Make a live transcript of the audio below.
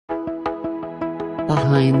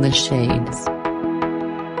Behind the Shades.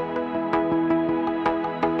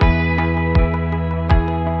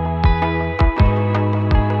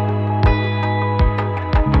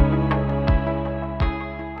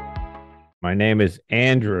 My name is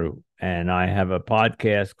Andrew, and I have a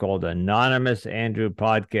podcast called Anonymous Andrew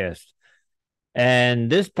Podcast. And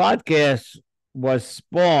this podcast was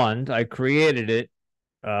spawned, I created it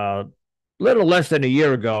a little less than a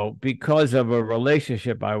year ago because of a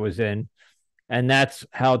relationship I was in. And that's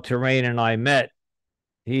how Terrain and I met.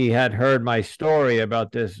 He had heard my story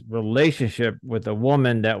about this relationship with a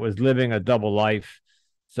woman that was living a double life.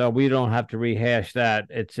 So we don't have to rehash that.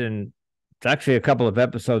 It's actually a couple of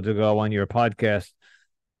episodes ago on your podcast,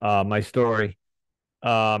 my story.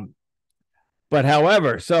 Um, but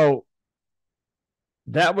however, so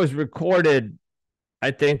that was recorded,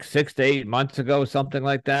 I think 6 to 8 months ago, something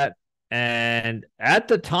like that. And at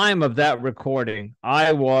the time of that recording,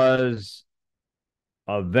 I was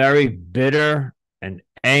a very bitter and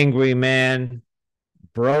angry man,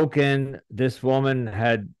 broken. This woman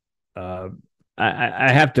had, I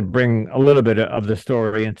have to bring a little bit of the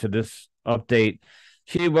story into this update.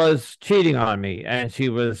 She was cheating on me and she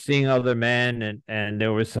was seeing other men, and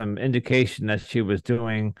there was some indication that she was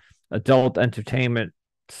doing adult entertainment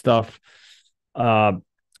stuff. Uh,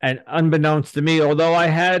 and unbeknownst to me, although I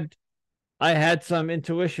had some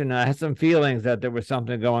intuition. I had some feelings that there was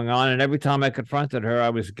something going on. And every time I confronted her, I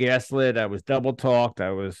was gaslit. I was double talked. I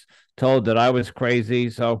was told that I was crazy.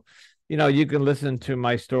 So, you can listen to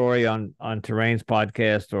my story on Terrain's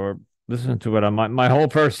podcast or listen to it on my whole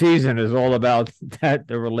first season is all about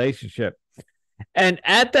the relationship. And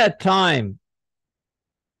at that time,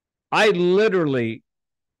 I literally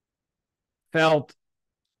felt,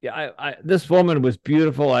 yeah, this woman was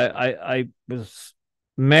beautiful. I was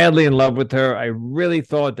madly in love with her. I really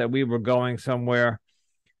thought that we were going somewhere.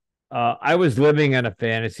 I was living in a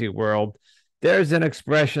fantasy world. There's an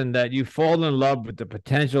expression that you fall in love with the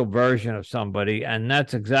potential version of somebody, and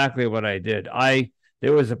that's exactly what I did.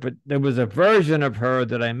 There was a version of her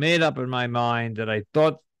that I made up in my mind that I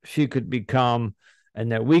thought she could become,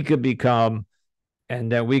 and that we could become,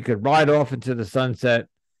 and that we could ride off into the sunset.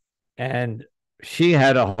 And she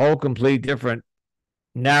had a whole complete different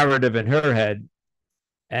narrative in her head,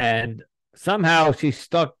 and somehow she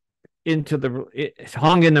stuck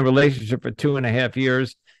hung in the relationship for 2.5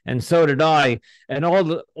 years, and so did I. And all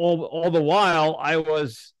the while, I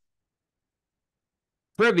was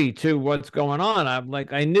privy to what's going on.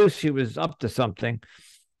 I knew she was up to something.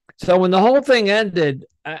 So when the whole thing ended,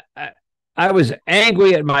 I was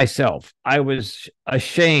angry at myself. I was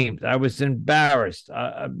ashamed. I was embarrassed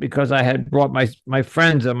because I had brought my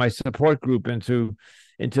friends and my support group into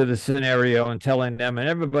the scenario and telling them, and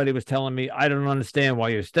everybody was telling me, I don't understand why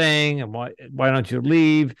you're staying, and why don't you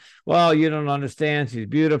leave? Well, you don't understand. She's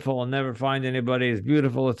beautiful. I'll never find anybody as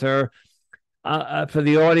beautiful as her. For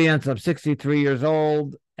the audience, I'm 63 years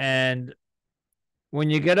old, and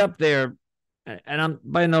when you get up there, and I'm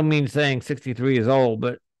by no means saying 63 years old,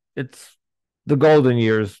 but it's the golden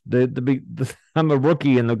years. I'm a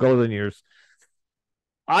rookie in the golden years.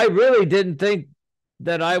 I really didn't think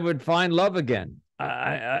that I would find love again.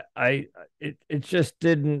 It just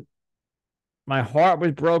didn't. My heart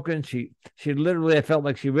was broken. She literally, I felt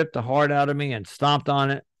like she ripped the heart out of me and stomped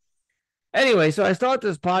on it. Anyway, so I started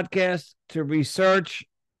this podcast to research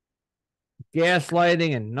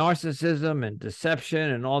gaslighting and narcissism and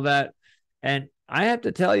deception and all that. And I have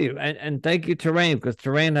to tell you, and thank you, Terrain, because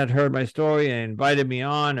Terrain had heard my story and invited me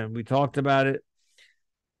on, and we talked about it.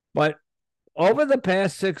 But over the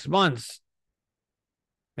past 6 months,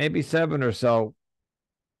 maybe 7 or so,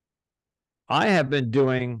 I have been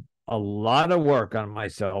doing a lot of work on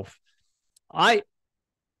myself. I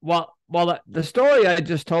well, the story I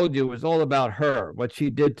just told you was all about her, what she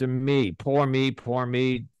did to me, poor me,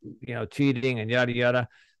 cheating and yada yada.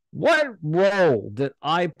 What role did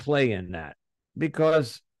I play in that?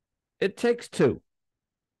 Because it takes two.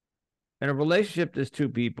 In a relationship, there's two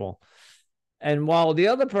people. And while the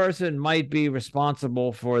other person might be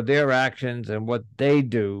responsible for their actions and what they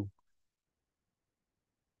do,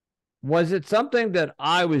 was it something that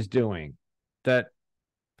I was doing that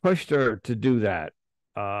pushed her to do that?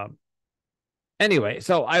 Anyway,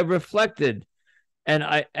 so I reflected, and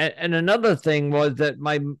another thing was that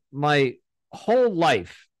my whole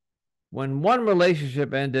life, when one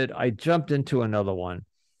relationship ended, I jumped into another one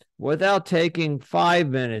without taking 5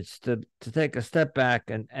 minutes to take a step back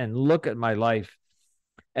and look at my life.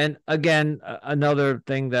 And again, another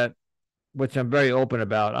thing that which I'm very open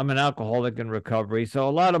about. I'm an alcoholic in recovery, so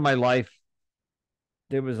a lot of my life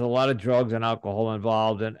there was a lot of drugs and alcohol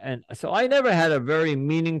involved. And so I never had a very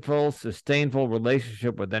meaningful, sustainable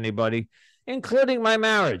relationship with anybody, including my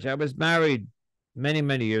marriage. I was married many,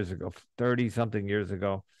 many years ago, 30 something years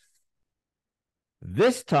ago.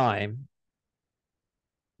 This time,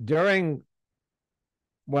 during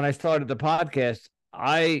when I started the podcast,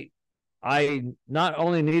 I not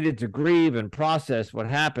only needed to grieve and process what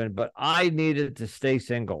happened, but I needed to stay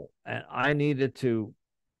single, and I needed to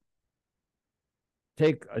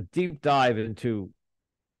take a deep dive into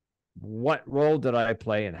what role did I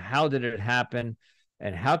play and how did it happen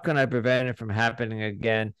and how can I prevent it from happening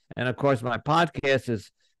again. And of course, my podcast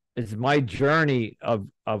is my journey of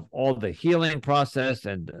all the healing process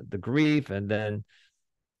and the grief and then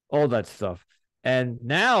all that stuff. And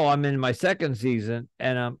now I'm in my second season,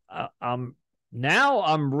 and I'm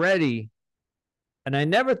ready. And I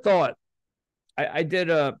never thought I did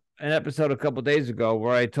an episode a couple of days ago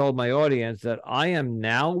where I told my audience that I am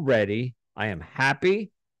now ready. I am happy.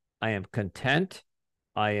 I am content.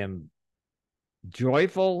 I am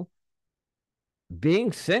joyful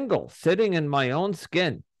being single, sitting in my own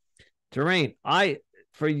skin. Doreen,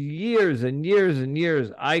 for years and years and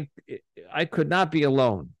years, I could not be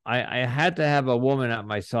alone. I had to have a woman at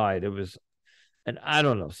my side. It was, and I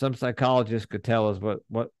don't know, some psychologists could tell us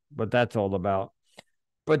what that's all about.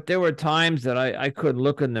 But there were times that I couldn't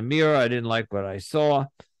look in the mirror. I didn't like what I saw.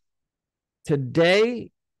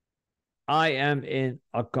 Today, I am in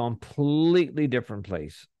a completely different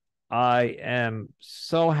place. I am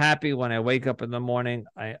so happy when I wake up in the morning.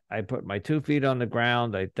 I put my 2 feet on the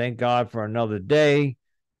ground. I thank God for another day.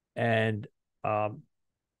 And I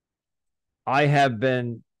have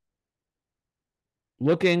been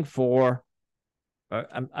looking for,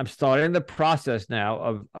 I'm starting the process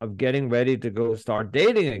now of getting ready to go start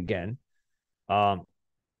dating again.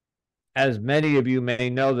 As many of you may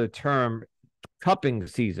know the term cupping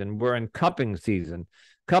season. We're in cupping season.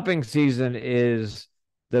 Cupping season is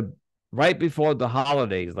the right before the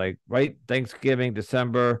holidays, like right Thanksgiving,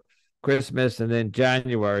 December, Christmas, and then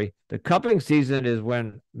January. The cupping season is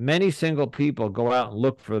when many single people go out and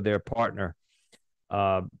look for their partner,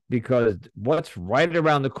 because what's right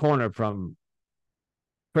around the corner from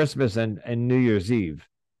Christmas and New Year's Eve,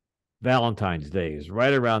 Valentine's Day is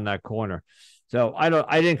right around that corner. So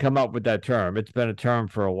I didn't come up with that term. It's been a term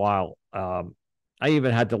for a while. I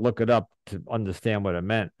even had to look it up to understand what it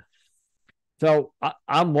meant. So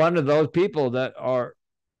I'm one of those people that I'll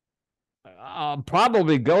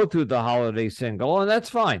probably go through the holiday single, and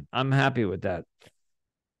that's fine. I'm happy with that.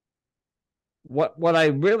 What I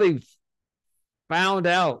really found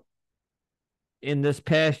out in this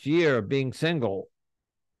past year of being single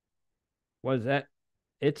was that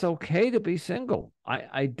it's okay to be single.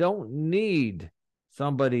 I don't need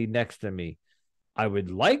somebody next to me. I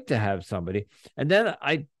would like to have somebody. And then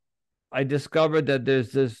I discovered that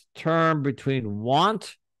there's this term between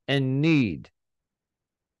want and need.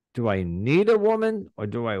 Do I need a woman or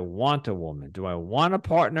do I want a woman? Do I want a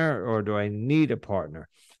partner or do I need a partner?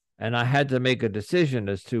 And I had to make a decision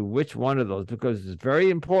as to which one of those, because it's very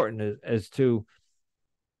important as to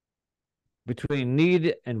between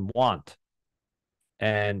need and want.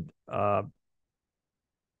 And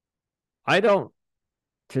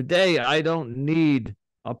today I don't need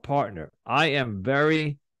a partner. I am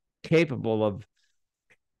very capable of,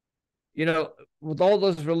 with all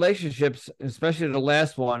those relationships, especially the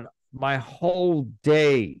last one, my whole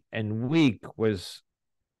day and week was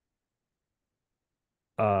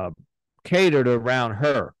catered around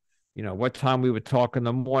her. What time we would talk in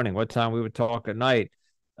the morning, what time we would talk at night,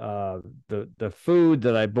 the food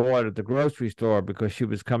that I bought at the grocery store because she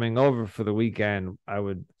was coming over for the weekend. I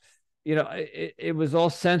would, it was all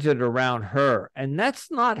centered around her, and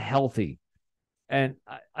that's not healthy. And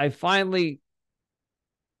I finally,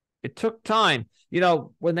 it took time.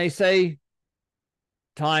 When they say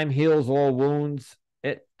time heals all wounds,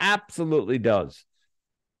 it absolutely does.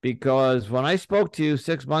 Because when I spoke to you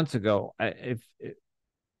 6 months ago, I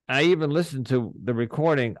even listened to the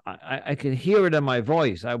recording, I could hear it in my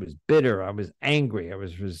voice. I was bitter. I was angry. I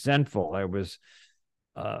was resentful. I was,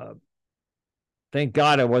 thank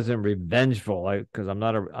God I wasn't revengeful, because I'm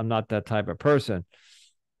not that type of person.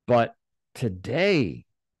 But today,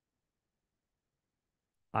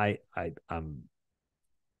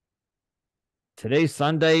 today's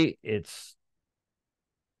Sunday. It's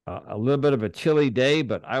a little bit of a chilly day,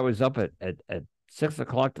 but I was up at 6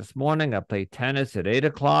 o'clock this morning. I played tennis at 8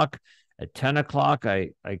 o'clock. At 10 o'clock,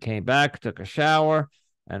 I came back, took a shower,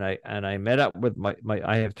 and I met up with my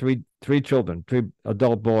I have three children, 3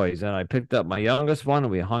 adult boys, and I picked up my youngest one,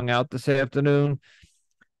 and we hung out this afternoon.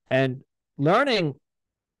 And learning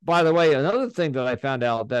by the way, another thing that I found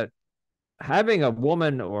out, that having a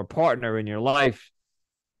woman or partner in your life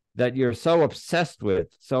that you're so obsessed with,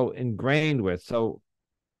 so ingrained with, so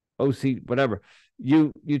OC, whatever,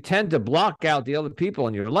 you tend to block out the other people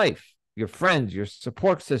in your life, your friends, your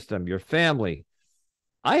support system, your family.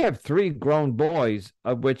 I have 3 grown boys,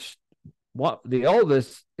 of which the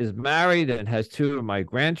oldest is married and has 2 of my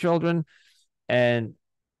grandchildren, and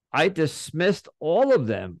I dismissed all of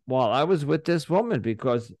them while I was with this woman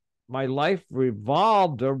because my life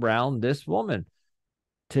revolved around this woman.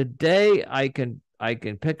 Today I can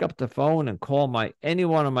pick up the phone and call my any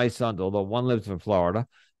one of my sons, although one lives in Florida,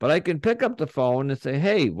 but I can pick up the phone and say,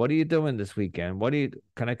 "Hey, what are you doing this weekend?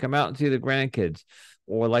 Can I come out and see the grandkids?"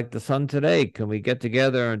 Or like the son today, can we get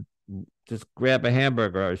together and just grab a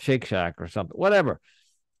hamburger or a Shake Shack or something, whatever.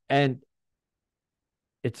 And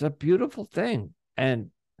it's a beautiful thing.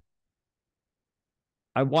 And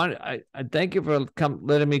I thank you for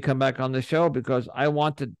letting me come back on the show, because I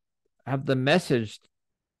want to have the message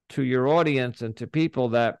to your audience and to people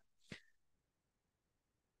that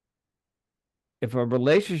if a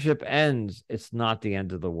relationship ends, it's not the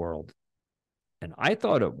end of the world. And I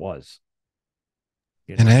thought it was,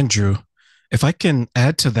 you And know. Andrew, if I can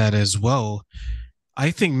add to that as well,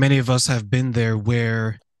 I think many of us have been there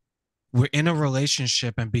where we're in a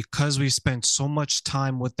relationship, and because we spent so much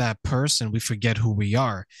time with that person, we forget who we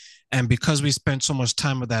are. And because we spent so much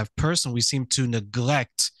time with that person, we seem to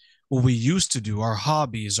neglect what we used to do, our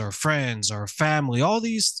hobbies, our friends, our family, all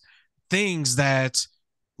these things that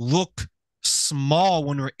look small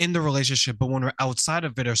when we're in the relationship, but when we're outside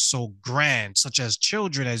of it are so grand, such as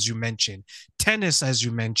children, as you mentioned, tennis, as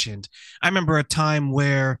you mentioned. I remember a time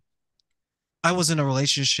where I was in a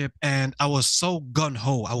relationship and I was so gun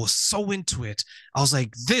ho. I was so into it. I was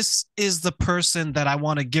like, this is the person that I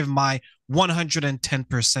want to give my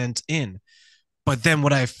 110% in. But then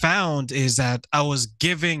what I found is that I was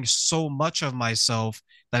giving so much of myself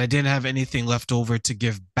that I didn't have anything left over to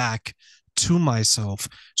give back to myself.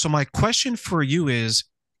 So, my question for you is,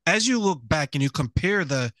 as you look back and you compare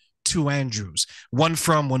the two Andrews, one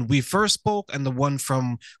from when we first spoke and the one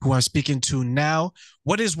from who I'm speaking to now,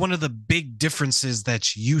 what is one of the big differences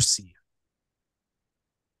that you see?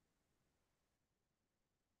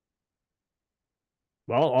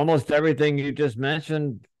 Well, almost everything you just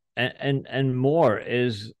mentioned and more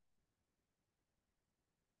is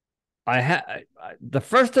I have the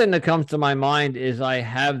first thing that comes to my mind is I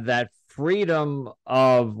have that freedom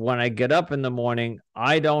of when I get up in the morning,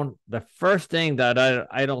 I don't the first thing that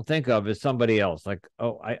I don't think of is somebody else. Like,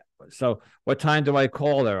 oh, I so what time do I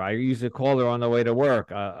call her? I usually call her on the way to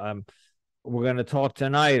work. We're going to talk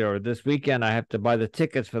tonight or this weekend. I have to buy the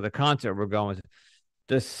tickets for the concert we're going to.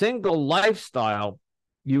 The single lifestyle,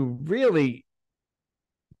 you really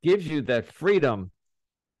gives you that freedom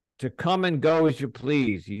to come and go as you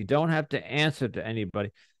please. You don't have to answer to anybody.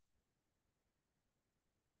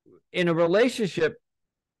 In a relationship,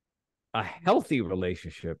 a healthy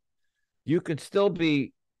relationship, you can still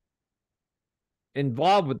be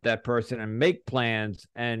involved with that person and make plans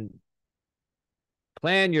and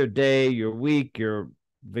plan your day, your week, your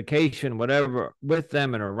vacation, whatever, with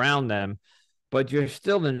them and around them, but you're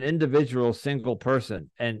still an individual single person.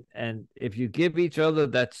 And if you give each other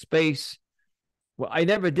that space, well, I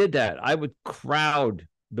never did that. I would crowd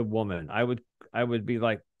the woman. I would be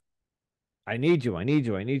like, I need you, I need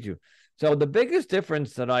you, I need you. So the biggest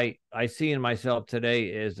difference that I see in myself today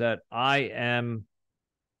is that I am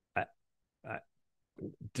I, I,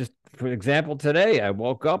 just for example, today I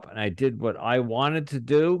woke up and I did what I wanted to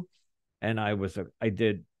do, and I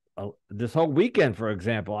did this whole weekend, for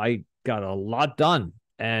example, I got a lot done.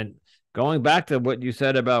 And going back to what you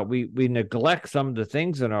said about we neglect some of the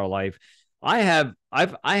things in our life, I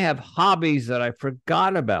have hobbies that I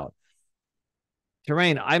forgot about.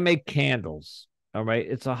 Terrain, I make candles. All right.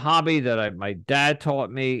 It's a hobby that my dad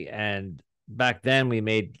taught me. And back then we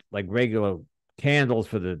made like regular candles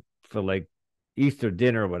for like Easter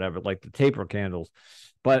dinner or whatever, like the taper candles.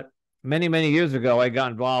 But many, many years ago, I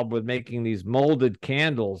got involved with making these molded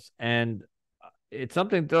candles. And it's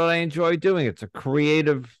something that I enjoy doing. It's a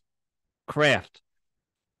creative craft.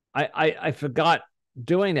 I forgot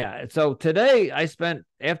doing that. So today I spent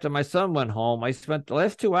after my son went home, I spent the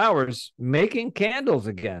last 2 hours making candles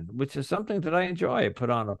again, which is something that I enjoy. I put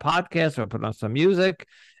on a podcast or I put on some music,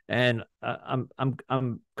 and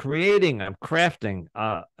I'm creating, I'm crafting.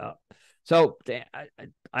 So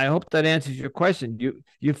I hope that answers your question.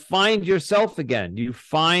 You find yourself again. You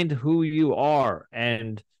find who you are,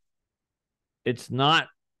 and it's not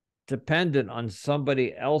dependent on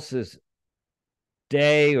somebody else's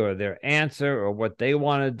day or their answer or what they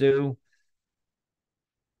want to do.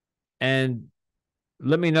 And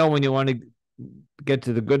let me know when you want to get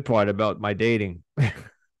to the good part about my dating,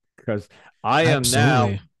 because I am now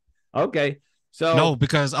Absolutely. okay. No, So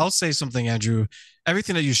because I'll say something, Andrew.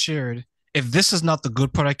 Everything that you shared, if this is not the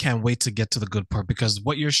good part, I can't wait to get to the good part because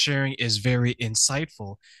what you're sharing is very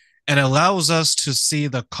insightful and allows us to see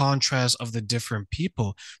the contrast of the different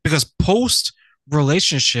people. Because post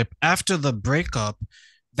relationship, after the breakup,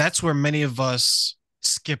 that's where many of us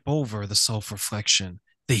skip over the self reflection,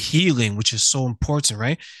 the healing, which is so important,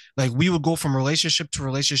 right? Like we would go from relationship to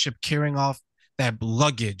relationship, carrying off that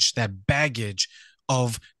luggage, that baggage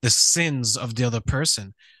of the sins of the other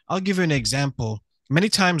person. I'll give you an example. Many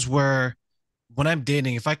times where when I'm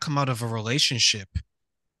dating, if I come out of a relationship,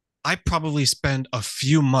 I probably spend a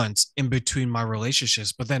few months in between my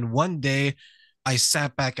relationships. But then one day I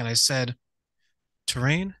sat back and I said,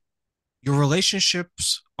 Terrain, your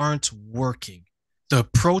relationships aren't working. The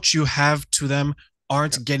approach you have to them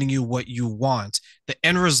aren't getting you what you want. The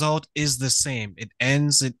end result is the same. It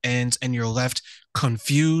ends, and you're left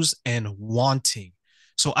confused and wanting.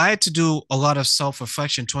 So I had to do a lot of self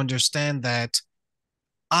reflection to understand that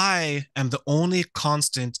I am the only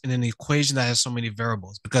constant in an equation that has so many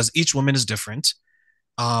variables because each woman is different.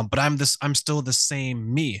 But I'm still the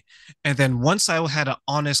same me. And then once I had an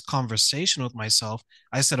honest conversation with myself,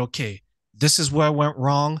 I said, okay, this is where I went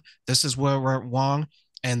wrong. This is where I went wrong.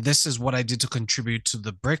 And this is what I did to contribute to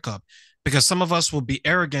the breakup. Because some of us will be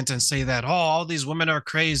arrogant and say that, oh, all these women are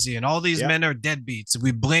crazy and all these yep, men are deadbeats.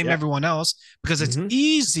 We blame yep. everyone else because it's Mm-hmm.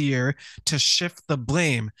 easier to shift the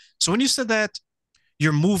blame. So when you said that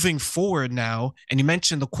you're moving forward now and you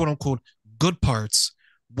mentioned the quote unquote good parts,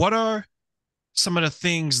 what are some of the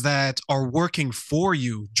things that are working for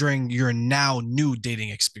you during your now new dating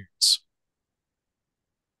experience?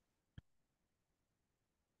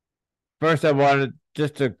 First, I wanted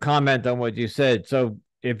just to comment on what you said. So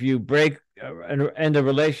if you break and end a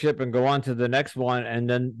relationship and go on to the next one and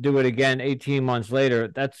then do it again 18 months later,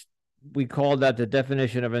 that's we call that the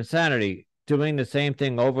definition of insanity. Doing the same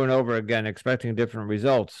thing over and over again, expecting different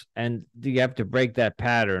results. And you have to break that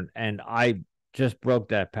pattern. And I just broke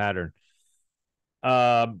that pattern.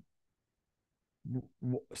 Um,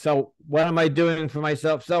 so what am I doing for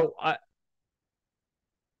myself?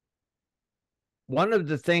 One of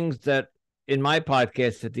the things that in my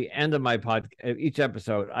podcast, at the end of my podcast, each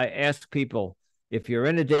episode, I ask people if you're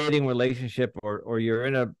in a dating relationship or you're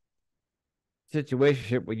in a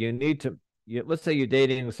situation where you need to, let's say you're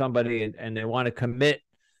dating somebody and they want to commit.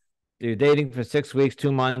 You're dating for 6 weeks,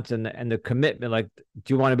 2 months, and the commitment, like,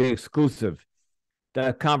 do you want to be exclusive?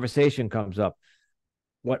 That conversation comes up.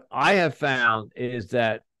 What I have found is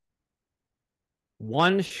that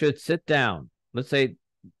one should sit down. Let's say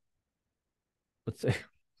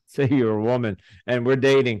say you're a woman and we're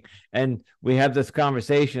dating and we have this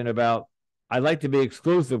conversation about I'd like to be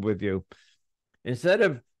exclusive with you. Instead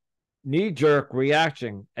of knee-jerk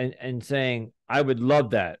reaction and saying, I would love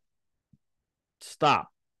that, stop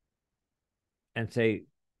and say,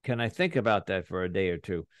 can I think about that for a day or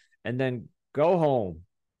two? And then go home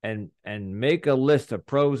and make a list of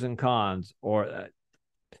pros and cons, or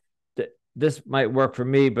this might work for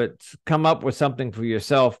me, but come up with something for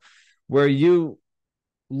yourself where you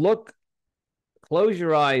look, close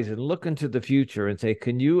your eyes and look into the future and say,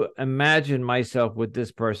 can you imagine myself with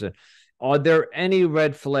this person? Are there any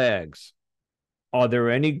red flags? Are there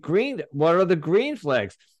any green? What are the green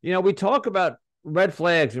flags? We talk about red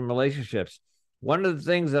flags in relationships. One of the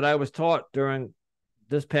things that I was taught during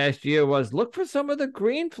this past year was look for some of the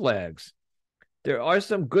green flags. There are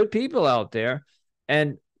some good people out there.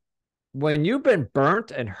 And when you've been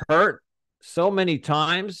burnt and hurt so many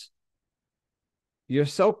times, you're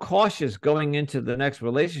so cautious going into the next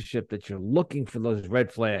relationship that you're looking for those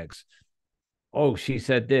red flags. Oh, she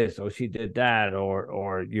said this, oh, she did that,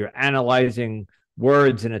 or you're analyzing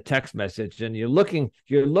words in a text message and you're looking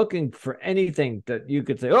for anything that you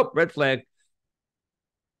could say, oh, red flag.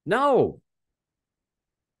 No.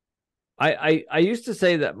 I used to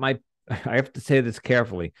say that my I have to say this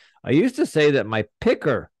carefully. I used to say that my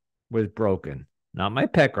picker was broken. Not my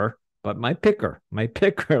pecker, but my picker. My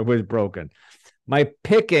picker was broken. My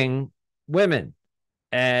picking women.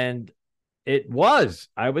 And I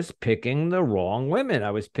was picking the wrong women.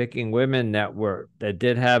 I was picking women that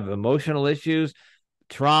did have emotional issues,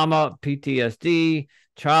 trauma, PTSD,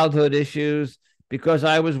 childhood issues, because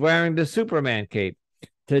I was wearing the Superman cape.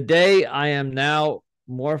 Today, I am now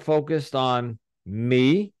more focused on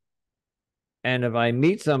me. And if I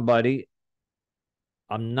meet somebody,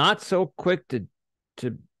 I'm not so quick to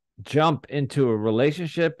jump into a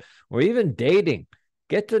relationship or even dating.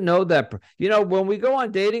 Get to know that. When we go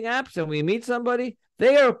on dating apps and we meet somebody,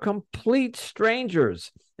 They are complete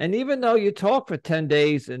strangers. And even though you talk for 10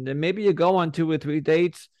 days and then maybe you go on 2 or 3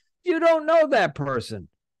 dates, you don't know that person.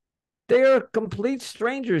 They are complete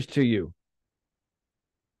strangers to you.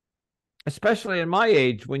 Especially in my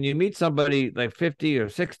age, when you meet somebody like 50 or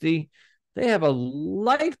 60, they have a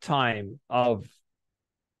lifetime of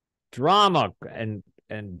drama and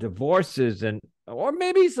divorces and or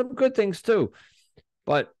maybe some good things too.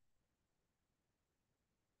 But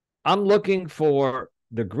I'm looking for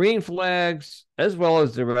the green flags as well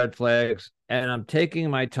as the red flags, and I'm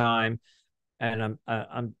taking my time, and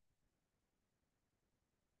I'm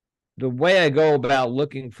the way I go about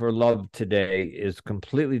looking for love today is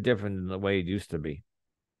completely different than the way it used to be.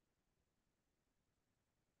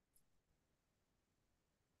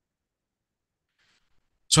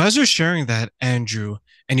 So as you're sharing that, Andrew,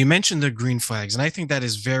 and you mentioned the green flags, and I think that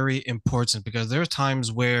is very important because there are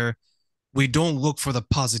times where we don't look for the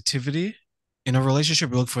positivity in a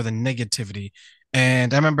relationship, we look for the negativity.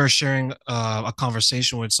 And I remember sharing a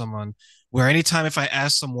conversation with someone where anytime if I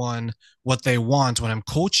ask someone what they want when I'm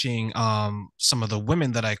coaching some of the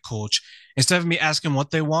women that I coach, instead of me asking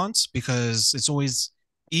what they want, because it's always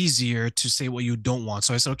easier to say what you don't want.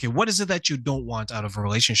 So I said, okay, what is it that you don't want out of a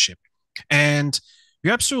relationship? And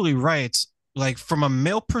you're absolutely right. Like from a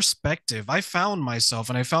male perspective, I found myself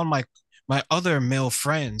and I found my other male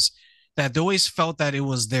friends that they always felt that it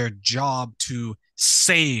was their job to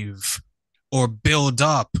save or build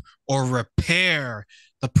up or repair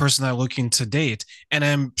the person they're looking to date. And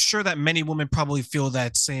I'm sure that many women probably feel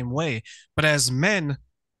that same way. But as men,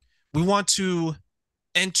 we want to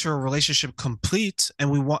enter a relationship complete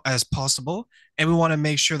and we want as possible and we want to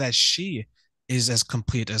make sure that she is as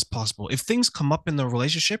complete as possible. If things come up in the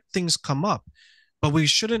relationship, things come up, but we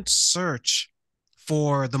shouldn't search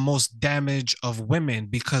for the most damage of women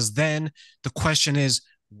because then the question is,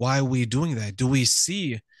 why are we doing that? Do we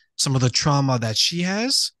see some of the trauma that she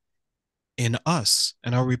has in us,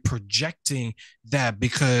 and are we projecting that?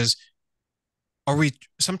 Because are we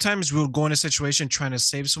sometimes we'll go in a situation trying to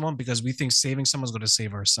save someone because we think saving someone's going to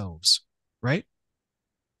save ourselves, right?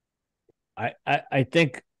 I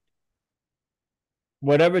think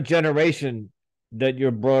whatever generation that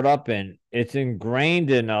you're brought up in, it's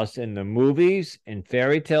ingrained in us in the movies, in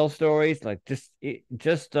fairy tale stories, like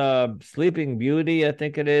just Sleeping Beauty, I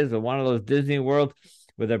think it is, or one of those Disney World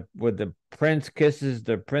where the prince kisses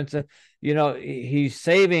the princess. You know, he's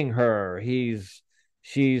saving her.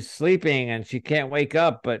 She's sleeping and she can't wake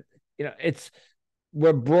up, but you know, it's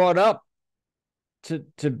we're brought up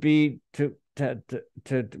to be to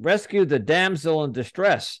rescue the damsel in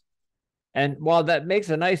distress. And while that makes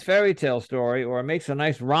a nice fairy tale story, or it makes a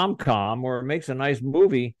nice rom com, or it makes a nice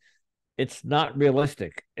movie, it's not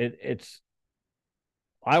realistic. It's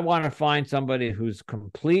I want to find somebody who's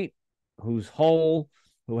complete, who's whole,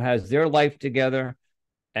 who has their life together,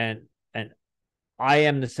 and I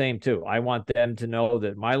am the same too. I want them to know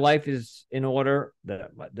that my life is in order,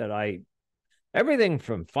 that I everything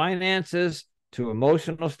from finances to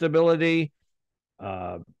emotional stability,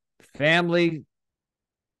 uh, family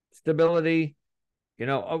stability. You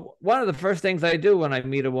know, one of the first things I do when I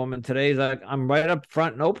meet a woman today is I'm right up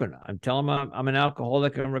front and open. I'm telling them I'm an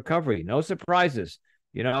alcoholic in recovery. No surprises.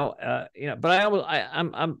 But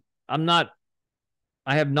I'm not.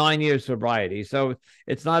 I have 9 years sobriety, so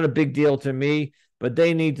it's not a big deal to me. But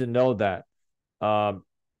they need to know that. Um,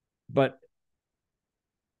 but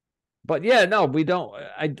but yeah, no, we don't.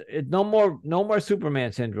 No more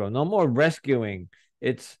Superman syndrome. No more rescuing.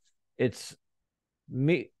 It's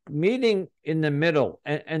meeting in the middle.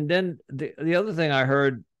 And then the other thing I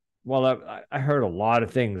heard, well, I heard a lot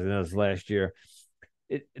of things in this last year.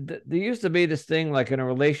 There used to be this thing like in a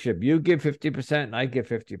relationship, you give 50% and I give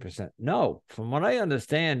 50%. No, from what I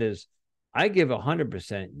understand is I give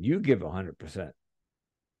 100%, you give 100%.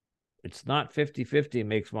 It's not 50-50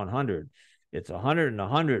 makes 100. It's 100 and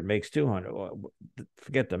 100 makes 200.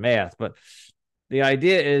 Forget the math, but the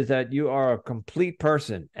idea is that you are a complete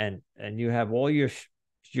person and you have all your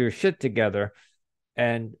shit together,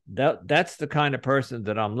 and that's the kind of person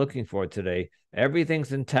that I'm looking for today.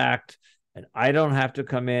 Everything's intact, and I don't have to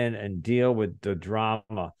come in and deal with the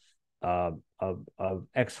drama of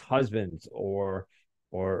ex-husbands or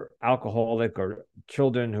alcoholic or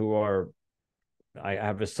children who are. I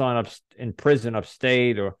have a son up in prison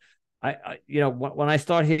upstate, or when I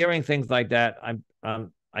start hearing things like that,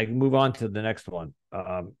 I move on to the next one,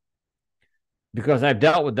 because I've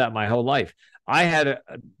dealt with that my whole life. I had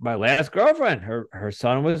my last girlfriend. Her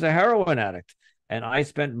son was a heroin addict, and I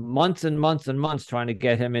spent months and months and months trying to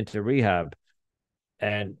get him into rehab,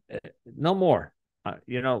 and no more.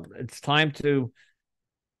 It's time to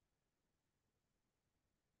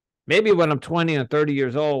Maybe when I'm 20 and 30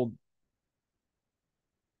 years old,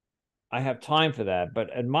 I have time for that. But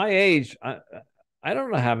at my age, I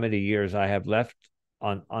don't know how many years I have left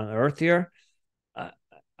on Earth here. Uh,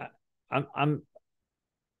 I,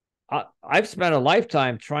 I've spent a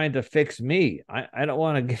lifetime trying to fix me. I don't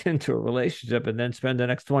want to get into a relationship and then spend the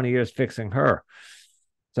next 20 years fixing her.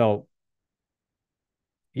 So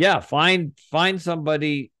yeah, find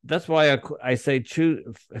somebody. That's why I say choose,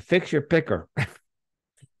 fix your picker.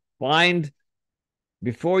 Find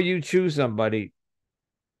before you choose somebody,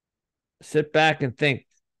 sit back and think,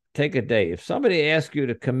 take a day. If somebody asks you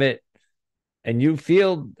to commit and you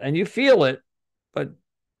feel it, but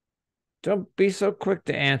don't be so quick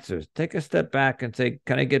to answer. Take a step back and say,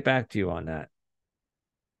 can I get back to you on that?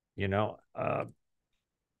 You know,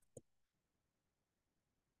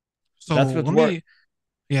 So that's what's work.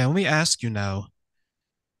 let me ask you now.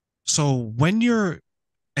 So when you're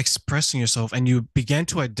expressing yourself and you began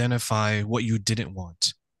to identify what you didn't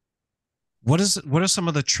want, what are some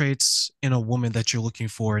of the traits in a woman that you're looking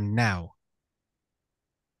for now?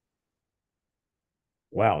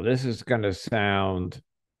 Wow, this is going to sound.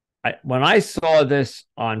 When I saw this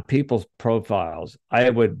on people's profiles, I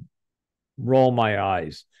would roll my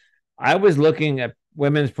eyes. I was looking at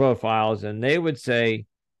women's profiles and they would say,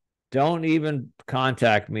 don't even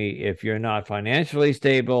contact me if you're not financially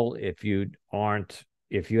stable, if you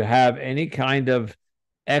have any kind of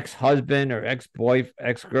ex-husband or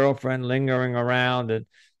ex-girlfriend lingering around. And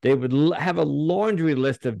they would have a laundry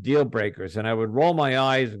list of deal breakers. And I would roll my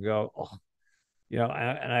eyes and go, oh,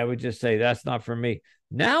 and I would just say, that's not for me.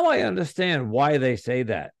 Now I understand why they say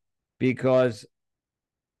that, because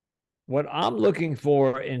what I'm looking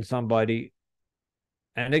for in somebody,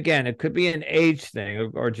 and again, it could be an age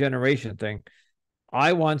thing or generation thing.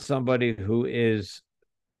 I want somebody who is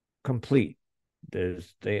complete.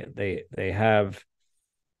 They have.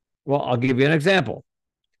 Well, I'll give you an example.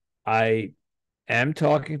 I am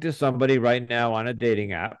talking to somebody right now on a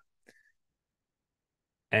dating app,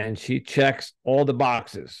 and she checks all the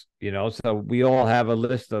boxes. So we all have a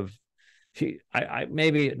list of I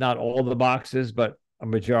maybe not all the boxes, but a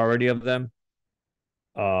majority of them.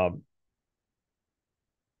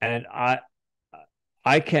 And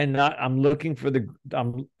I cannot. I'm looking for the.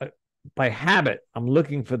 I'm by habit. I'm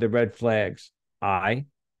looking for the red flags. I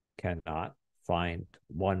cannot find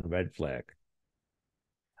one red flag.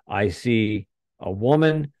 I see a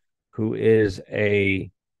woman who is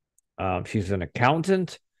she's an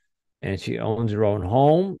accountant and she owns her own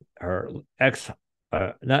home. Her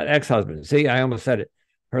not ex-husband. See, I almost said it.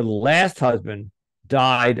 Her last husband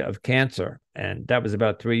died of cancer, and that was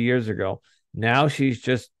about 3 years ago. Now she's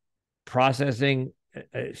just processing.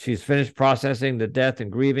 She's finished processing the death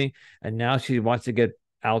and grieving, and now she wants to get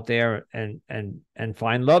out there and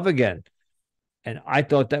find love again. And I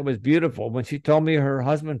thought that was beautiful. When she told me her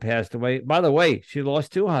husband passed away, by the way, she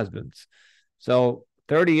lost two husbands. So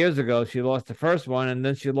 30 years ago, she lost the first one and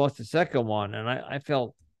then she lost the second one. And I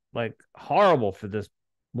felt like horrible for this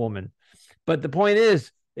woman. But the point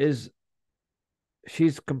is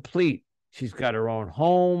she's complete. She's got her own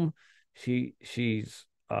home. She's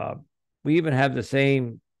we even have the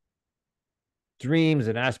same dreams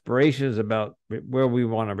and aspirations about where we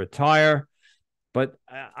want to retire. But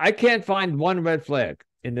I can't find one red flag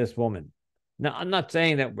in this woman. Now, I'm not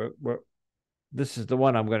saying that this is the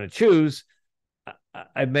one I'm going to choose.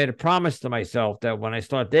 I've made a promise to myself that when I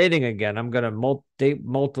start dating again, I'm going to date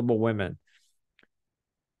multiple women.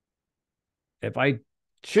 If I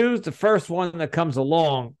choose the first one that comes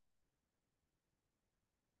along,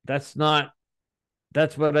 that's the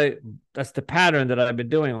pattern that I've been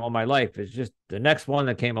doing all my life. It's just the next one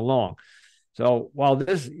that came along. So while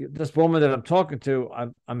this woman that I'm talking to,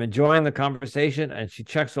 I'm enjoying the conversation and she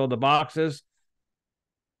checks all the boxes,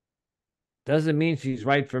 doesn't mean she's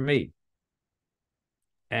right for me.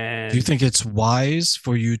 And Do you think it's wise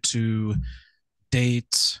for you to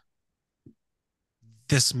date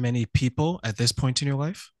this many people at this point in your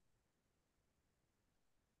life?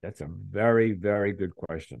 that's a very, very good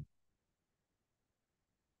question.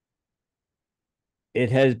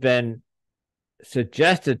 It has been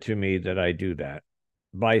suggested to me that I do that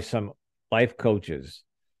by some life coaches.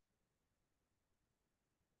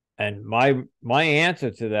 And my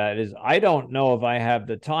answer to that is I don't know if I have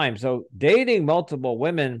the time. So dating multiple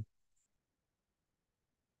women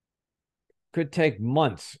could take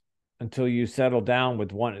months until you settle down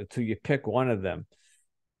with one, until you pick one of them.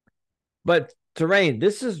 But Terrain,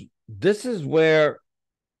 this is where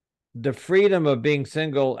the freedom of being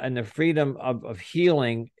single and the freedom of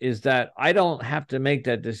healing is that I don't have to make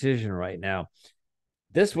that decision right now.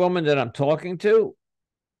 This woman that I'm talking to,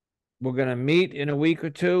 we're going to meet in a week or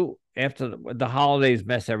two after the holidays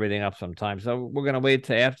mess everything up sometimes. So we're going to wait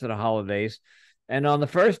till after the holidays. And on the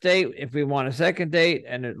first date, if we want a second date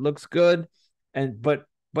and it looks good,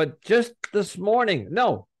 but just this morning,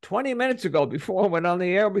 no, 20 minutes ago before I went on the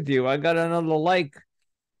air with you, I got another like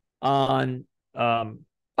on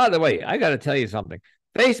by the way, I got to tell you something.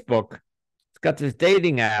 Facebook, it's got this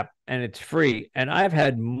dating app and it's free. And I've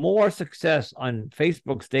had more success on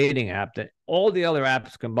Facebook's dating app than all the other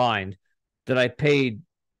apps combined that I paid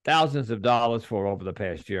thousands of dollars for over the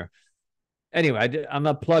past year. Anyway, I'm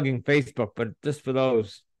not plugging Facebook, but just for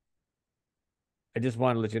those, I just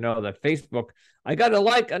want to let you know that Facebook, I got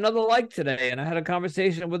another like today, and I had a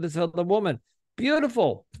conversation with this other woman.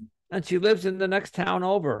 Beautiful. And she lives in the next town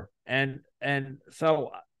over. And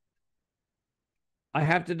so I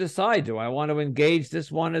have to decide, do I want to engage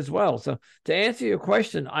this one as well? So to answer your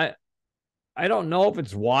question, I don't know if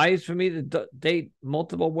it's wise for me to date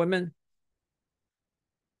multiple women,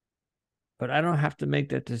 but I don't have to make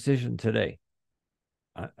that decision today.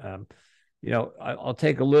 I'll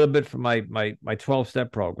take a little bit from my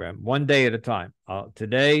 12-step program, one day at a time.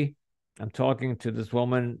 Today, I'm talking to this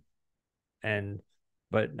woman,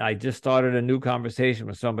 but I just started a new conversation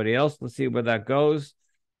with somebody else. Let's see where that goes.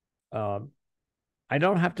 I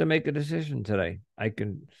don't have to make a decision today. I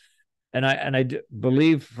can, and I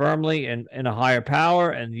believe firmly in a higher power,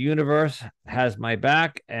 and the universe has my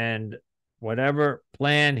back, and whatever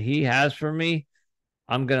plan he has for me,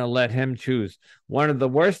 I'm going to let him choose. One of the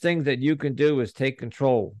worst things that you can do is take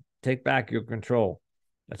control, take back your control.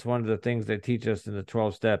 That's one of the things they teach us in the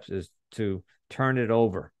 12 steps, is to turn it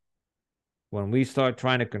over. When we start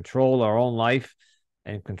trying to control our own life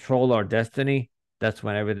and control our destiny, that's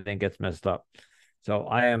when everything gets messed up. So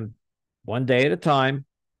I am one day at a time,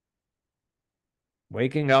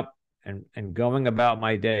 waking up and going about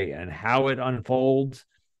my day, and how it unfolds.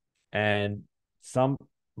 And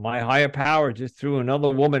my higher power just threw another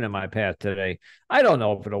woman in my path today. I don't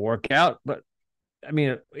know if it'll work out, but I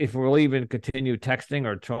mean, if we'll even continue texting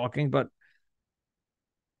or talking, but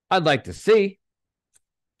I'd like to see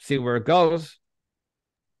where it goes.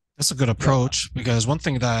 That's a good approach, because one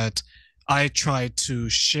thing that I try to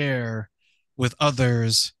share with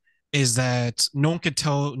others is that no one can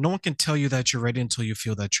tell you that you're ready until you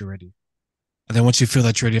feel that you're ready. And then once you feel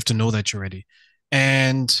that you're ready, you have to know that you're ready.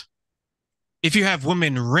 And if you have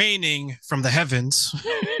women raining from the heavens,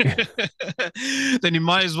 then you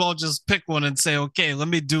might as well just pick one and say, okay, let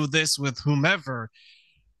me do this with whomever.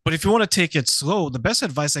 But if you want to take it slow, the best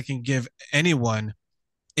advice I can give anyone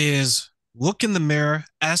is look in the mirror,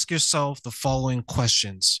 ask yourself the following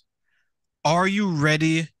questions. Are you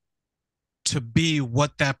ready to be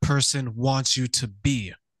what that person wants you to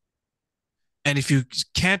be? And if you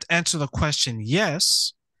can't answer the question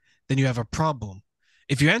yes, then you have a problem.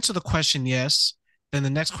 If you answer the question yes, then the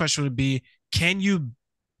next question would be, can you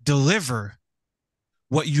deliver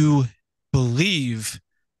what you believe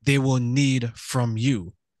they will need from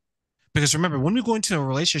you? Because remember, when we go into a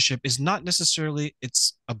relationship, it's not necessarily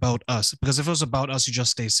it's about us. Because if it was about us, you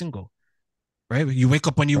just stay single, right? You wake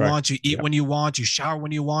up when you Correct. want, you eat when you want, you shower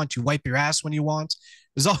when you want, you wipe your ass when you want.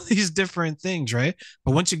 There's all these different things, right?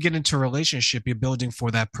 But once you get into a relationship, you're building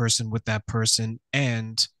for that person, with that person,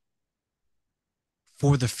 and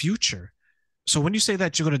for the future. So when you say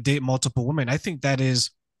that you're going to date multiple women, I think that is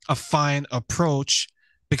a fine approach,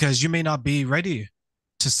 because you may not be ready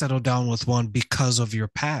to settle down with one because of your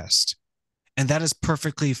past. And that is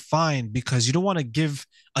perfectly fine, because you don't want to give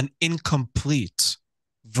an incomplete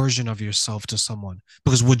version of yourself to someone.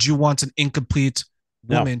 Because would you want an incomplete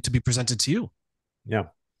woman to be presented to you? No.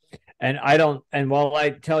 And I don't, and while I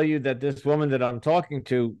tell you that this woman that I'm talking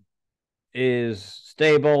to is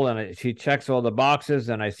stable and she checks all the boxes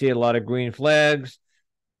and I see a lot of green flags,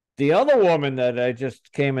 the other woman that I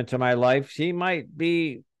just came into my life, she might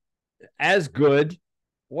be as good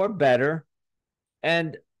or better.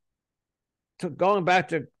 And going back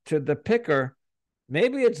to the picker,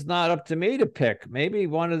 maybe it's not up to me to pick. Maybe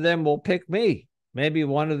one of them will pick me. Maybe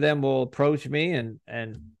one of them will approach me, and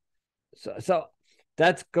so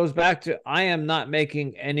that goes back to, I am not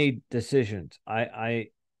making any decisions. I'm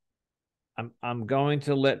going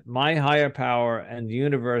to let my higher power and the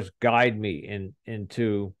universe guide me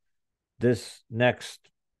into this next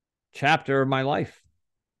chapter of my life.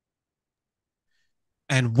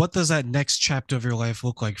 And what does that next chapter of your life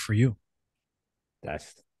look like for you?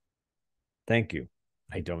 Thank you.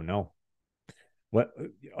 I don't know. What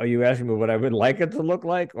are you asking me? What I would like it to look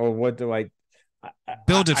like, or what do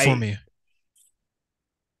Build it for me.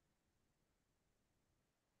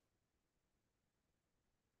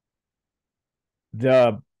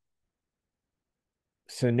 The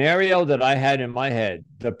scenario that I had in my head,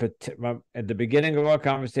 at the beginning of our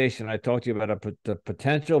conversation, I talked to you about the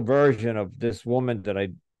potential version of this woman that I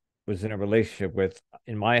was in a relationship with.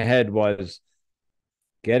 In my head was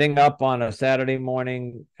getting up on a Saturday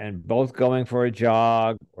morning and both going for a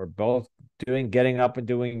jog, or both getting up and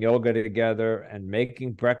doing yoga together and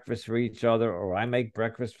making breakfast for each other, or I make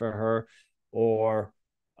breakfast for her, or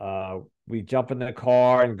we jump in the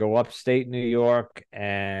car and go upstate New York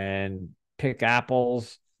and pick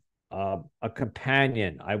apples. A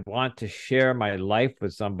companion. I want to share my life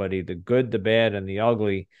with somebody, the good, the bad, and the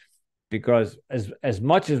ugly, because as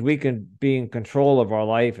much as we can be in control of our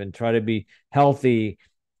life and try to be healthy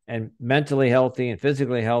and mentally healthy and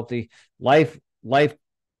physically healthy, life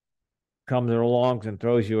comes along and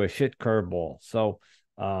throws you a shit curveball. So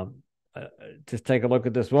just take a look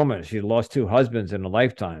at this woman. She lost two husbands in a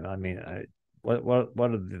lifetime. I mean, what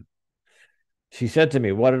are the she said to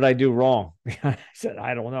me, "What did I do wrong?" I said,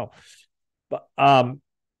 "I don't know." But I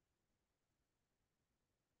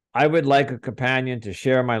would like a companion to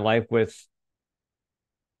share my life with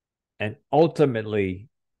and ultimately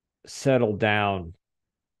settle down.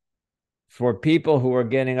 For people who are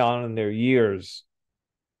getting on in their years,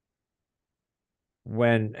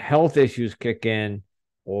 when health issues kick in,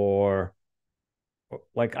 or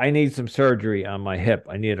like I need some surgery on my hip,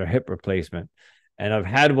 I need a hip replacement, and I've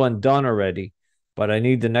had one done already, but I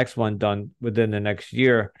need the next one done within the next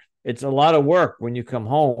year. It's a lot of work when you come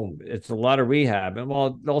home. It's a lot of rehab. And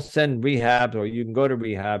well, they'll send rehab, or you can go to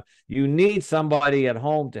rehab. You need somebody at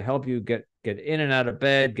home to help you get in and out of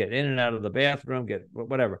bed, get in and out of the bathroom, get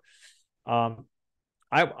whatever. Um,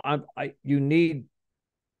 you need.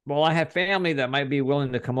 Well, I have family that might be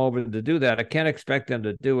willing to come over to do that. I can't expect them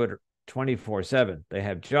to do it 24/7. They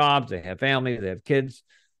have jobs, they have family, they have kids.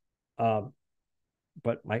 Um,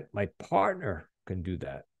 but my partner can do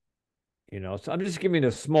that. So I'm just giving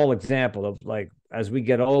a small example of, like, as we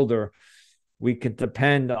get older, we can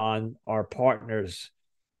depend on our partners.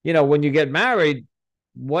 When you get married,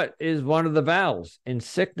 what is one of the vows? In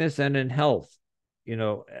sickness and in health,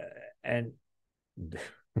 and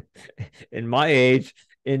in my age,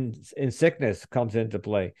 in sickness comes into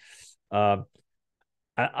play.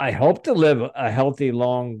 I hope to live a healthy,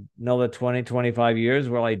 long, another 20, 25 years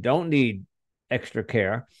where I don't need extra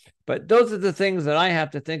care. But those are the things that I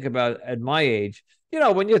have to think about at my age.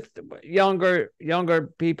 When you're younger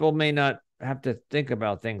people may not have to think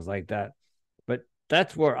about things like that. But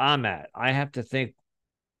that's where I'm at. I have to think,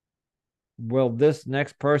 will this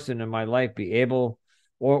next person in my life be able,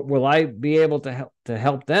 or will I be able to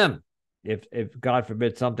help them if God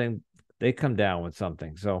forbid something, they come down with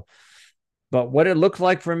something. So, but what it looks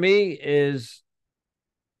like for me is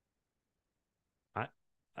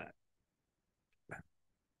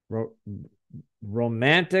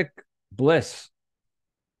romantic bliss,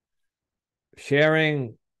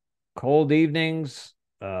 sharing cold evenings,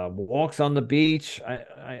 walks on the beach.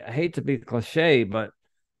 I hate to be cliche, but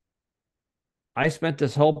I spent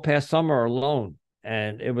this whole past summer alone,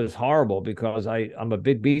 and it was horrible because I'm a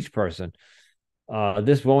big beach person.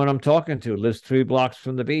 This woman I'm talking to lives 3 blocks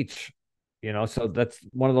from the beach. So that's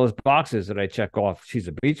one of those boxes that I check off. She's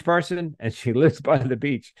a beach person and she lives by the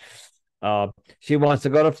beach. She wants to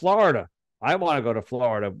go to Florida. I want to go to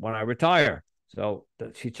Florida when I retire. So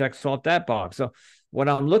she checks off that box. So what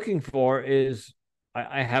I'm looking for is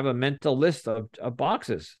I have a mental list of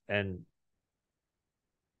boxes, and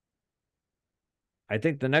I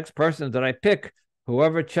think the next person that I pick,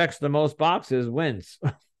 whoever checks the most boxes, wins.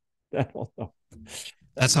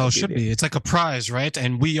 That's how it should be. It's like a prize, right?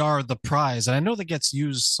 And we are the prize. And I know that gets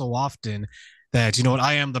used so often that, you know what,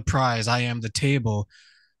 I am the prize, I am the table.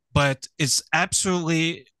 But it's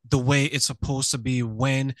absolutely the way it's supposed to be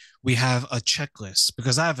when we have a checklist,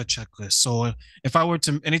 because I have a checklist. So if I were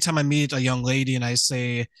to, anytime I meet a young lady and I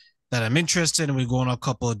say that I'm interested and we go on a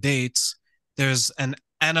couple of dates, there's an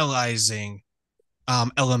analyzing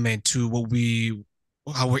element to what we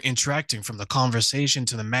how we're interacting, from the conversation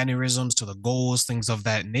to the mannerisms to the goals, things of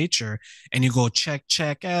that nature. And you go check,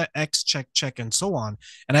 check, X, check, check, and so on.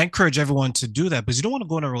 And I encourage everyone to do that because you don't want to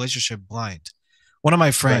go in a relationship blind. One of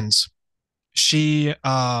my friends, she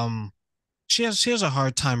she has a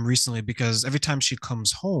hard time recently because every time she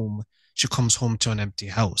comes home to an empty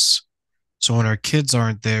house. So when her kids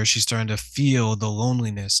aren't there, she's starting to feel the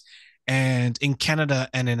loneliness. And in Canada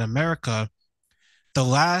and in America, the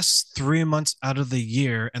last 3 months out of the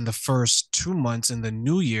year and the first 2 months in the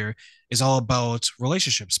new year is all about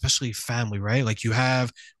relationships, especially family, right? Like you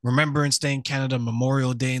have Remembrance Day in Canada,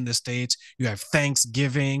 Memorial Day in the States, you have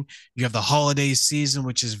Thanksgiving, you have the holiday season,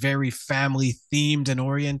 which is very family themed and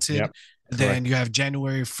oriented. Yep. Then Correct. you have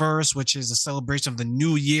January 1st, which is a celebration of the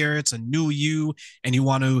new year. It's a new you, and you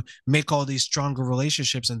want to make all these stronger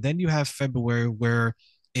relationships. And then you have February, where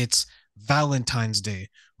it's Valentine's Day.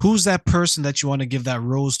 Who's that person that you want to give that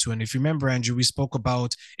rose to? And if you remember, Andrew, we spoke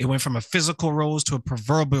about it went from a physical rose to a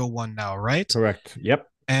proverbial one now, right? Correct. Yep.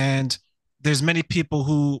 And there's many people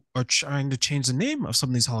who are trying to change the name of some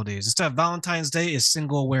of these holidays. Instead of Valentine's Day, is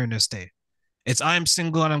Single Awareness Day. It's I'm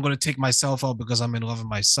single and I'm going to take myself out because I'm in love with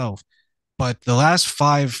myself. But the last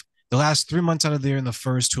 3 months out of the year and the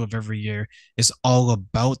first two of every year is all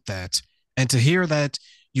about that. And to hear that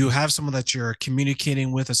you have someone that you're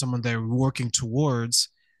communicating with or someone that you're working towards,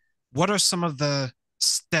 what are some of the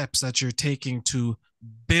steps that you're taking to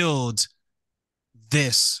build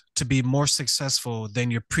this to be more successful than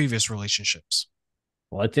your previous relationships?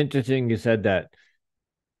 Well, it's interesting you said that.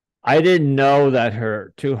 I didn't know that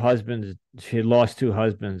her two husbands, she lost two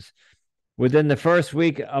husbands. Within the first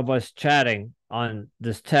week of us chatting on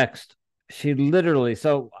this text, she literally,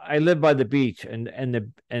 so I live by the beach, and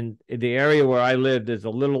the area where I live, there's a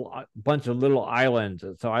little bunch of little islands.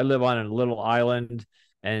 So I live on a little island,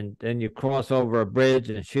 and then you cross over a bridge,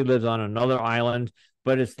 and she lives on another island.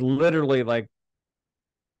 But it's literally like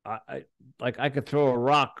I could throw a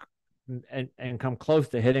rock and come close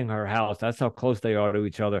to hitting her house. That's how close they are to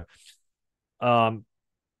each other. Um,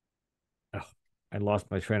 oh, I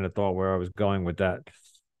lost my train of thought where I was going with that.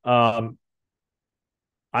 Um,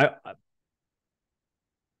 I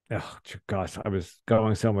oh gosh, I was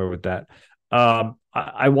going somewhere with that.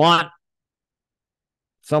 I want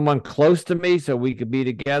someone close to me so we could be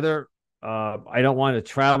together. I don't want to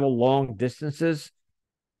travel long distances.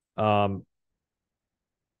 Um,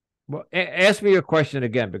 well, ask me your question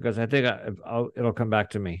again because I think it'll come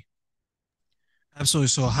back to me. Absolutely.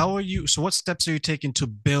 So how are you? So what steps are you taking to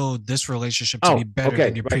build this relationship to be Oh, better than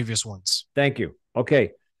okay, your right. previous ones? Thank you.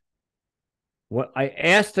 Okay, what I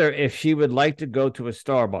asked her if she would like to go to a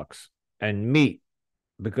Starbucks and meet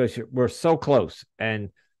because we're so close, and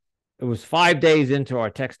it was 5 days into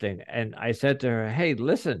our texting, and I said to her, "Hey,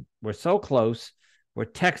 listen, we're so close, we're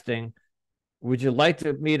texting. Would you like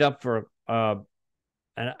to meet up for?"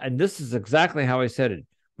 And this is exactly how I said it.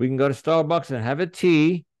 We can go to Starbucks and have a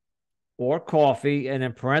tea or coffee, and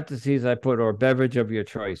in parentheses I put or beverage of your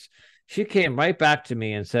choice. She came right back to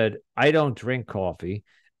me and said, "I don't drink coffee,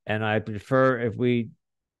 and I prefer if we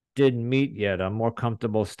didn't meet yet. I'm more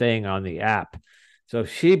comfortable staying on the app." So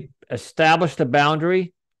she established a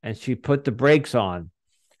boundary and she put the brakes on.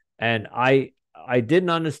 And I didn't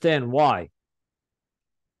understand why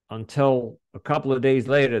until a couple of days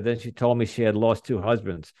later. Then she told me she had lost two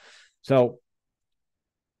husbands. So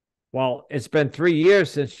while it's been 3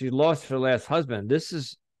 years since she lost her last husband, this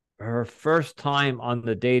is her first time on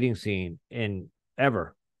the dating scene in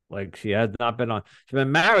ever. Like she has not been on, she's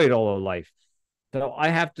been married all her life. So I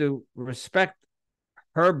have to respect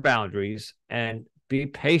her boundaries and be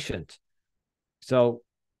patient. So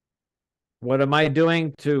what am I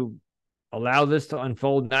doing to allow this to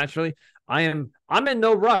unfold naturally? I'm in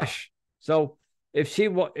no rush. So if she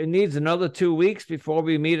needs another 2 weeks before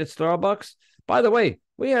we meet at Starbucks, by the way,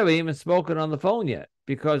 we haven't even spoken on the phone yet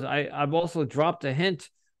because I've also dropped a hint.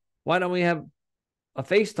 Why don't we have a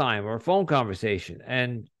FaceTime or a phone conversation?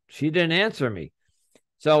 And she didn't answer me.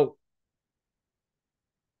 So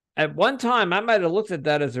at one time, I might have looked at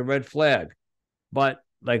that as a red flag, but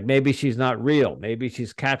like maybe she's not real. Maybe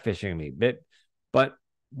she's catfishing me. But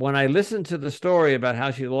when I listened to the story about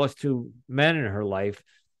how she lost two men in her life,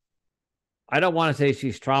 I don't want to say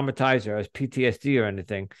she's traumatized or has PTSD or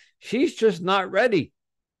anything. She's just not ready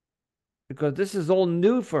because this is all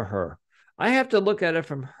new for her. I have to look at it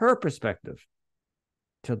from her perspective.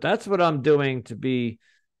 So that's what I'm doing to be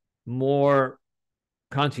more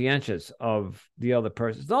conscientious of the other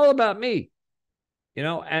person. It's all about me,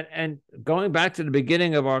 and going back to the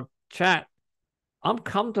beginning of our chat, I'm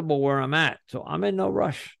comfortable where I'm at. So I'm in no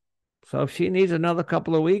rush. So if she needs another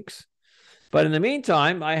couple of weeks, but in the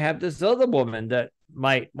meantime, I have this other woman that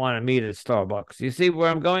might want to meet at Starbucks. You see where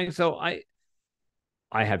I'm going? So I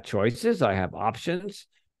have choices, I have options.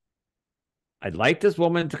 I'd like this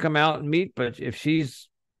woman to come out and meet, but if she's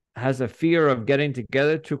has a fear of getting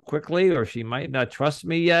together too quickly, or she might not trust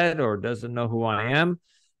me yet, or doesn't know who I am,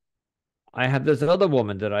 I have this other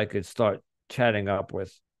woman that I could start chatting up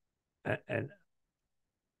with. And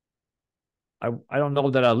I don't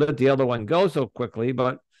know that I'll let the other one go so quickly,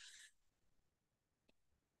 but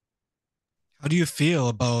How do you feel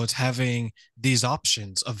about having these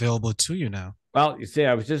options available to you now? well, you see,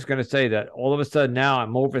 I was just going to say that all of a sudden now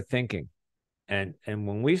I'm overthinking. And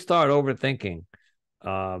when we start overthinking,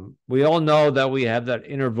 we all know that we have that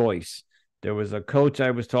inner voice. There was a coach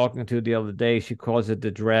I was talking to the other day. She calls it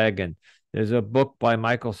the dragon. There's a book by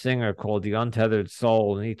Michael Singer called The Untethered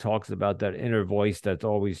Soul, and he talks about that inner voice that's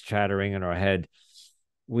always chattering in our head.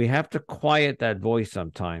 We have to quiet that voice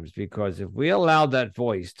sometimes, because if we allow that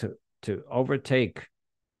voice to overtake,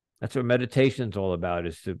 that's what meditation's all about,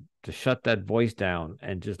 is to shut that voice down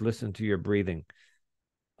and just listen to your breathing.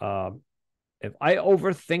 If I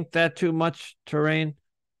overthink that too much, Terrain,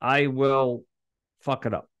 I will fuck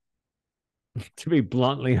it up, to be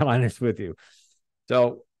bluntly honest with you.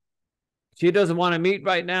 So she doesn't want to meet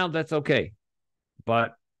right now. That's okay.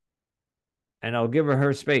 And I'll give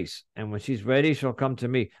her space. And when she's ready, she'll come to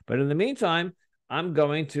me. But in the meantime, I'm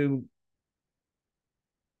going to,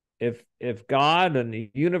 if God and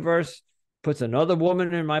the universe puts another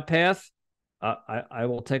woman in my path, I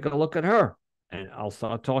will take a look at her and I'll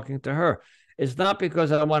start talking to her. It's not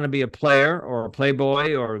because I want to be a player or a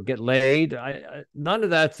playboy or get laid. None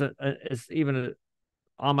of that's is even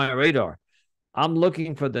on my radar. I'm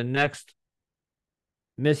looking for the next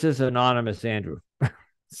Mrs. Anonymous Andrew.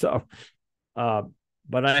 So,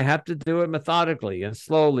 but I have to do it methodically and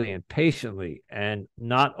slowly and patiently and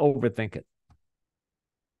not overthink it.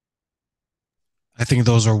 I think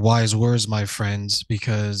those are wise words, my friends,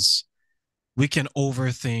 because we can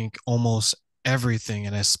overthink almost everything,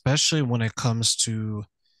 and especially when it comes to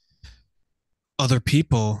other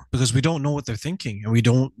people, because we don't know what they're thinking and we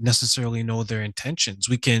don't necessarily know their intentions.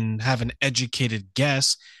 We can have an educated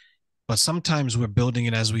guess, but sometimes we're building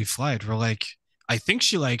it as we fly it. We're like, I think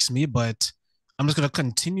she likes me, but I'm just going to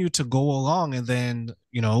continue to go along. And then,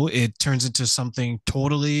 it turns into something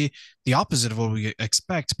totally the opposite of what we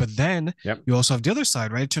expect. But then you also have the other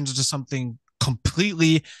side, right? It turns into something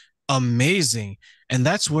completely amazing. And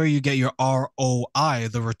that's where you get your ROI,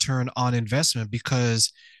 the return on investment,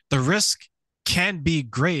 because the risk can be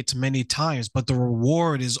great many times, but the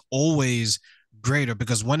reward is always greater,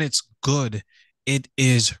 because when it's good, it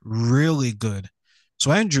is really good.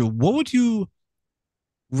 So, Andrew, what would you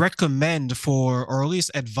recommend for, or at least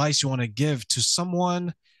advice you want to give to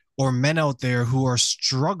someone or men out there who are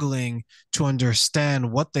struggling to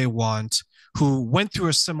understand what they want, who went through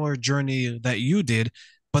a similar journey that you did,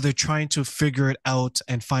 but they're trying to figure it out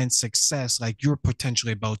and find success like you're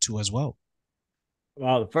potentially about to as well?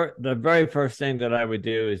 Well, the very first thing that I would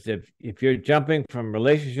do is, if you're jumping from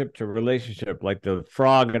relationship to relationship, like the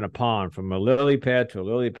frog in a pond, from a lily pad to a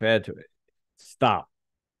lily pad, to stop,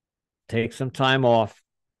 take some time off,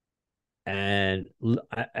 and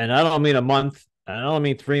I don't mean a month, I don't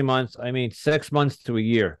mean 3 months, I mean 6 months to a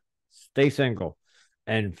year. Stay single,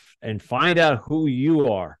 and find out who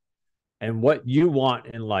you are and what you want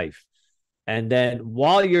in life. And then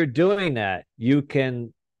while you're doing that, you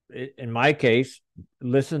can, in my case,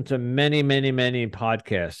 listen to many, many, many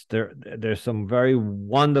podcasts. There's some very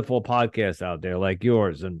wonderful podcasts out there, like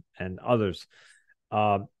yours and others.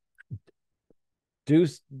 Uh, do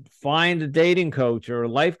find a dating coach or a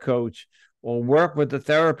life coach, or work with a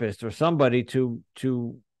therapist or somebody to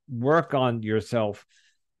work on yourself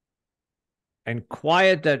and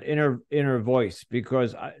quiet that inner voice,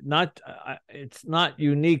 because it's not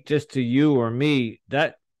unique just to you or me.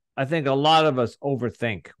 That, I think, a lot of us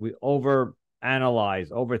overthink. We over analyze,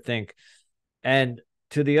 overthink. And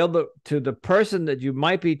to the person that you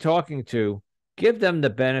might be talking to, give them the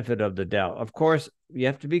benefit of the doubt. Of course, you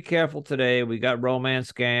have to be careful today. We got romance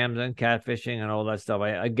scams and catfishing and all that stuff.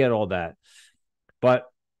 I get all that. But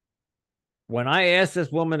when I asked this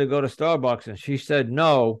woman to go to Starbucks and she said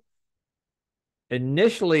no,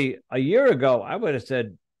 initially a year ago, I would have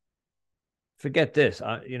said, forget this,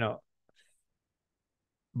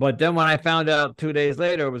 But then when I found out 2 days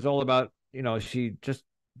later, it was all about, she just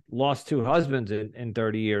lost two husbands in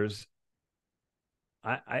 30 years.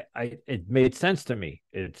 It made sense to me.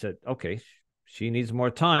 It said, okay, she needs more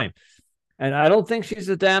time. And I don't think she's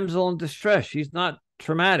a damsel in distress. She's not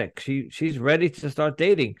traumatic. She's ready to start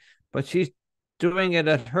dating, but she's doing it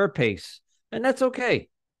at her pace. And that's okay.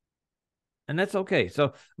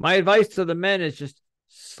 So my advice to the men is just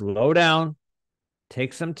slow down,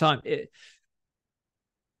 take some time.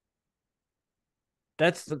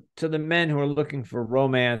 That's to the men who are looking for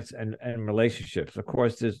romance and relationships. Of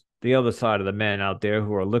course, there's the other side of the men out there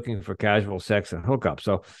who are looking for casual sex and hookup.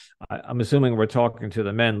 So I'm assuming we're talking to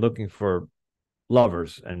the men looking for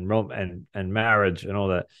lovers and marriage and all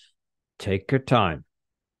that. Take your time.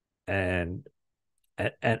 And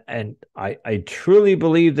I truly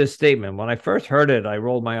believe this statement. When I first heard it, I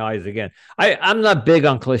rolled my eyes again. I'm not big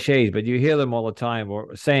on cliches, but you hear them all the time,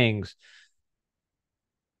 or sayings.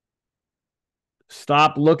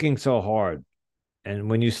 Stop looking so hard. And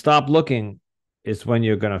when you stop looking, it's when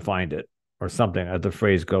you're going to find it. or something. The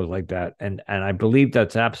phrase goes like that, and I believe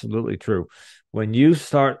that's absolutely true. When you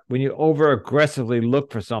over aggressively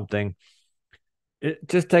look for something,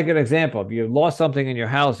 just take an example. If you lost something in your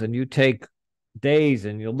house and you take days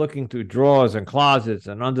and you're looking through drawers and closets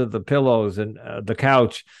and under the pillows and the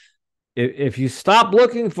couch, if you stop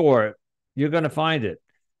looking for it, you're going to find it.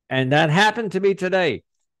 And that happened to me today.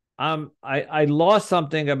 I lost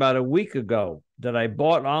something about a week ago that I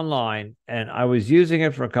bought online, and I was using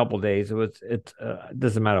it for a couple of days. It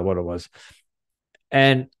doesn't matter what it was,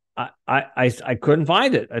 and I couldn't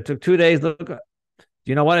find it. I took 2 days. Look,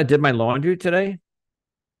 you know what? I did my laundry today,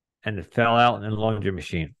 and it fell out in the laundry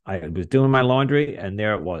machine. I was doing my laundry, and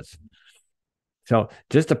there it was. So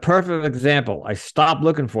just a perfect example. I stopped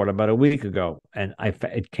looking for it about a week ago, and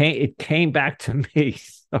it came back to me.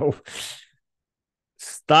 So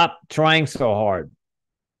stop trying so hard.